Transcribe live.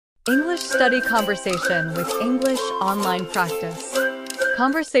English study conversation with English online practice.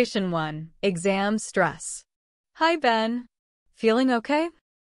 Conversation 1. Exam stress. Hi, Ben. Feeling okay?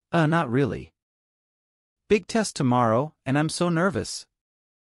 Not really. Big test tomorrow, and I'm so nervous.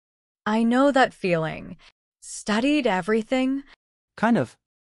 I know that feeling. Studied everything? Kind of.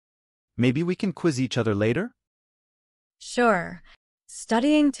 Maybe we can quiz each other later? Sure.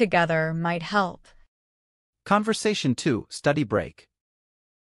 Studying together might help. Conversation 2. Study break.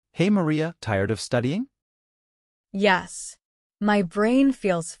 Hey Maria, tired of studying? Yes. My brain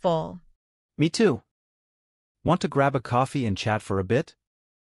feels full. Me too. Want to grab a coffee and chat for a bit?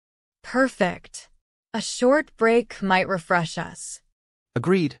 Perfect. A short break might refresh us.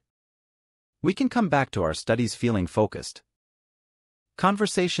 Agreed. We can come back to our studies feeling focused.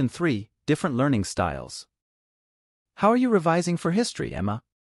 Conversation 3. Different learning styles. How are you revising for history, Emma?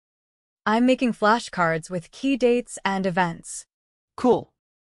 I'm making flashcards with key dates and events. Cool.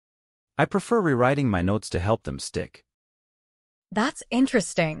 I prefer rewriting my notes to help them stick. That's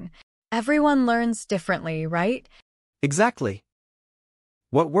interesting. Everyone learns differently, right? Exactly.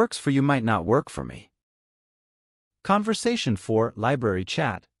 What works for you might not work for me. Conversation 4. Library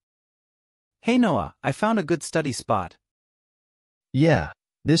chat. Hey Noah, I found a good study spot. Yeah,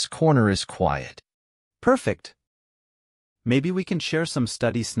 this corner is quiet. Perfect. Maybe we can share some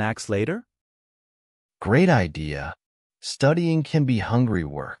study snacks later? Great idea. Studying can be hungry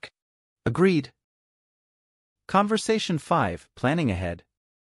work. Agreed. Conversation 5. Planning ahead.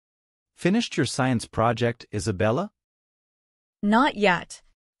 Finished your science project, Isabella? Not yet.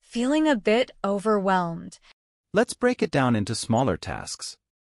 Feeling a bit overwhelmed. Let's break it down into smaller tasks.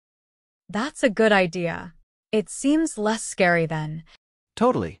 That's a good idea. It seems less scary then.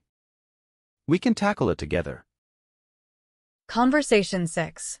 Totally. We can tackle it together. Conversation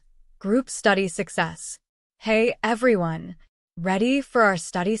 6. Group study success. Hey everyone. Ready for our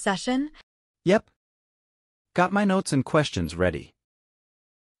study session? Yep. Got my notes and questions ready.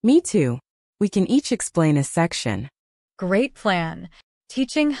 Me too. We can each explain a section. Great plan.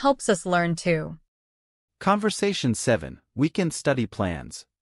 Teaching helps us learn too. Conversation 7. Weekend study plans.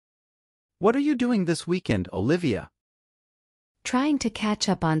 What are you doing this weekend, Olivia? Trying to catch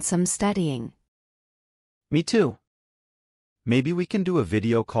up on some studying. Me too. Maybe we can do a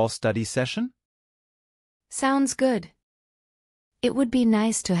video call study session? Sounds good. It would be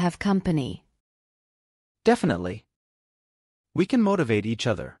nice to have company. Definitely. We can motivate each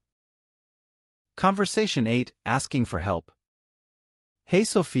other. Conversation 8. Asking for help. Hey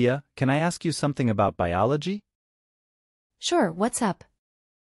Sophia, can I ask you something about biology? Sure, what's up?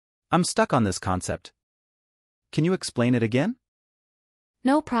 I'm stuck on this concept. Can you explain it again?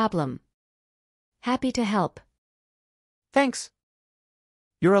 No problem. Happy to help. Thanks.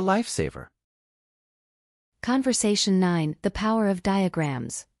 You're a lifesaver. Conversation 9. The power of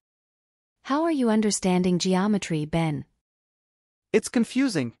diagrams. How are you understanding geometry, Ben? It's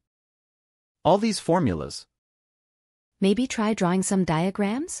confusing. All these formulas. Maybe try drawing some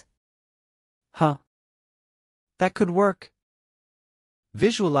diagrams? Huh. That could work.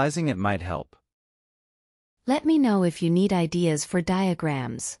 Visualizing it might help. Let me know if you need ideas for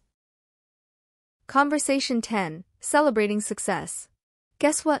diagrams. Conversation 10. Celebrating success.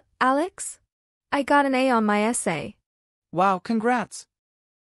 Guess what, Alex? I got an A on my essay. Wow, congrats.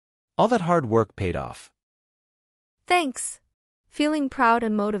 All that hard work paid off. Thanks. Feeling proud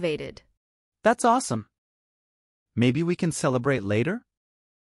and motivated. That's awesome. Maybe we can celebrate later?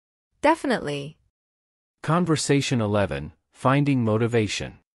 Definitely. Conversation 11. Finding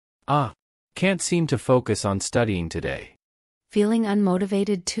motivation. Can't seem to focus on studying today. Feeling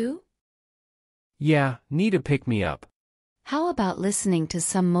unmotivated too? Yeah, need a pick-me-up. How about listening to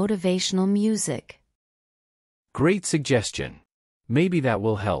some motivational music? Great suggestion. Maybe that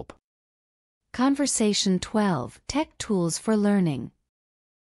will help. Conversation 12. Tech tools for learning.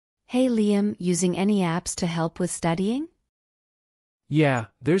 Hey Liam, using any apps to help with studying? Yeah,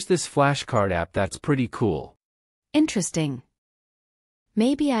 there's this flashcard app that's pretty cool. Interesting.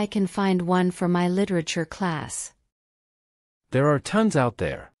 Maybe I can find one for my literature class. There are tons out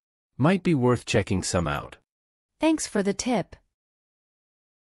there. Might be worth checking some out. Thanks for the tip.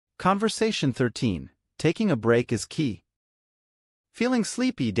 Conversation 13. Taking a break is key. Feeling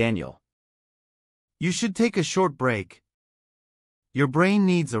sleepy, Daniel? You should take a short break. Your brain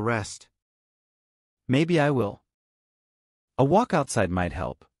needs a rest. Maybe I will. A walk outside might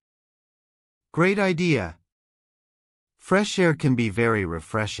help. Great idea. Fresh air can be very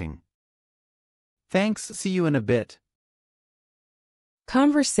refreshing. Thanks, see you in a bit.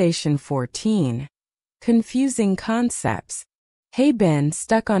 Conversation 14. Confusing concepts. Hey Ben,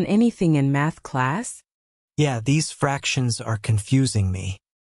 stuck on anything in math class? Yeah, these fractions are confusing me.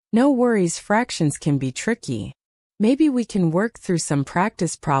 No worries, fractions can be tricky. Maybe we can work through some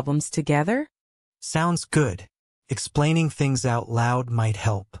practice problems together? Sounds good. Explaining things out loud might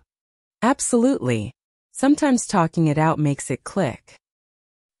help. Absolutely. Sometimes talking it out makes it click.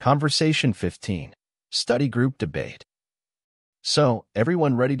 Conversation 15. Study group debate. So,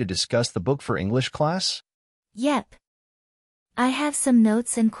 everyone ready to discuss the book for English class? Yep. I have some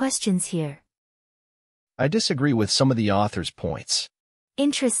notes and questions here. I disagree with some of the author's points.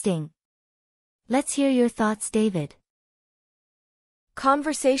 Interesting. Let's hear your thoughts, David.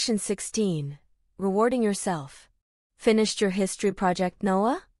 Conversation 16. Rewarding yourself. Finished your history project,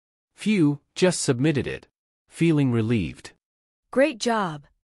 Noah? Phew, just submitted it. Feeling relieved. Great job.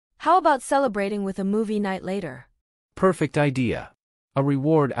 How about celebrating with a movie night later? Perfect idea. A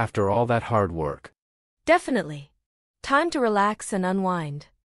reward after all that hard work. Definitely. Time to relax and unwind.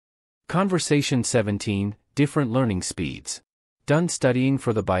 Conversation 17. Different learning speeds. Done studying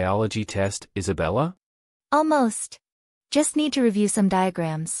for the biology test, Isabella? Almost. Just need to review some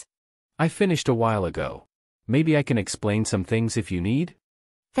diagrams. I finished a while ago. Maybe I can explain some things if you need?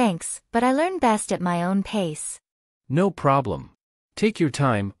 Thanks, but I learn best at my own pace. No problem. Take your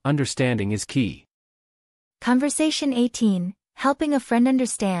time, understanding is key. Conversation 18. Helping a friend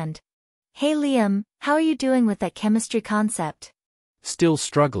understand. Hey Liam, how are you doing with that chemistry concept? Still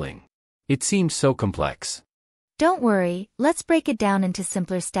struggling. It seems so complex. Don't worry, let's break it down into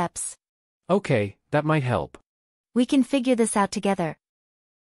simpler steps. Okay, that might help. We can figure this out together.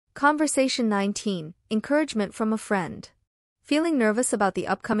 Conversation 19. Encouragement from a friend. Feeling nervous about the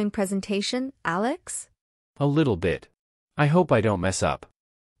upcoming presentation, Alex? A little bit. I hope I don't mess up.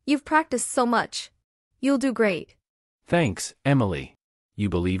 You've practiced so much. You'll do great. Thanks, Emily. You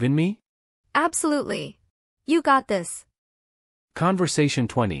believe in me? Absolutely. You got this. Conversation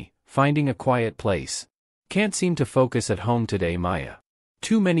 20. Finding a quiet place. Can't seem to focus at home today, Maya.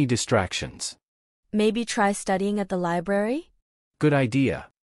 Too many distractions. Maybe try studying at the library? Good idea.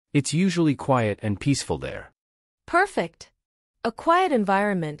 It's usually quiet and peaceful there. Perfect. A quiet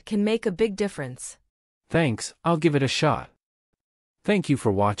environment can make a big difference. Thanks, I'll give it a shot. Thank you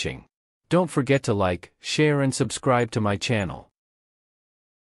for watching. Don't forget to like, share and subscribe to my channel.